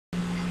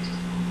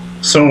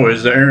So,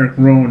 is the Erick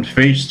Rowan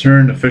face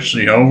turn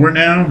officially over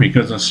now?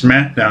 Because on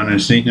SmackDown,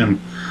 I've seen him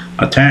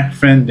attack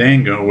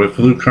Fandango with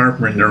Luke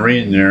Harper in the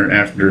ring there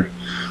after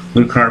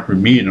Luke Harper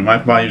beat him. I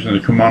thought he was going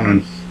to come on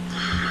and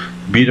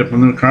beat up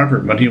Luke Harper,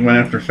 but he went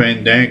after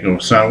Fandango.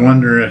 So I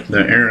wonder if the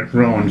Erick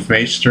Rowan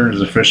face turn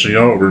is officially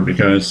over,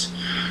 because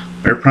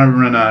they're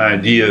probably running out of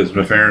ideas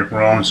with Erick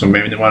Rowan, so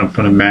maybe they want to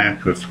put him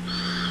back with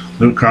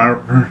Luke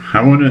Harper.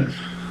 I wouldn't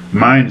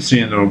mind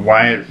seeing the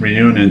Wyatt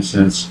reunion,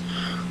 since,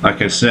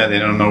 like I said, they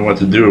don't know what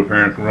to do with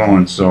Erick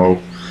Rowan.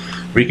 So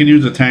we can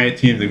use a tag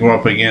team to go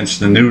up against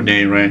the New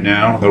Day right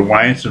now. The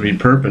Wyatts would be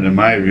perfect in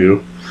my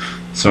view.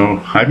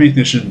 So I think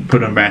they should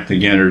put them back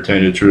together, to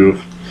tell you the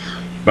truth.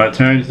 But to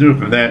tell you the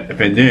truth, if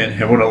they did,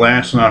 it would have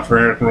lasted on for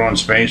Erick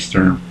Rowan's face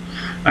turn.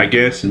 I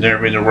guess it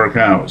never really work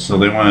out, so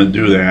they want to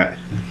do that.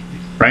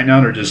 Right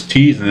now they're just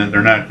teasing it.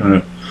 They're not going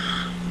to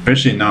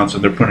officially announce that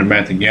they're putting it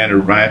back together,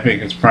 but I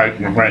think it's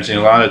probably, we're going to see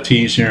a lot of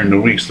tease here in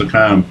the weeks to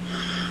come.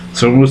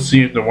 So we'll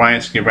see if the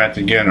Wyatts get back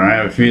together. I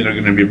have a feeling they're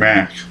going to be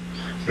back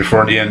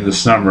before the end of the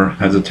summer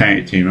as a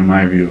tag team, in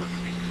my view.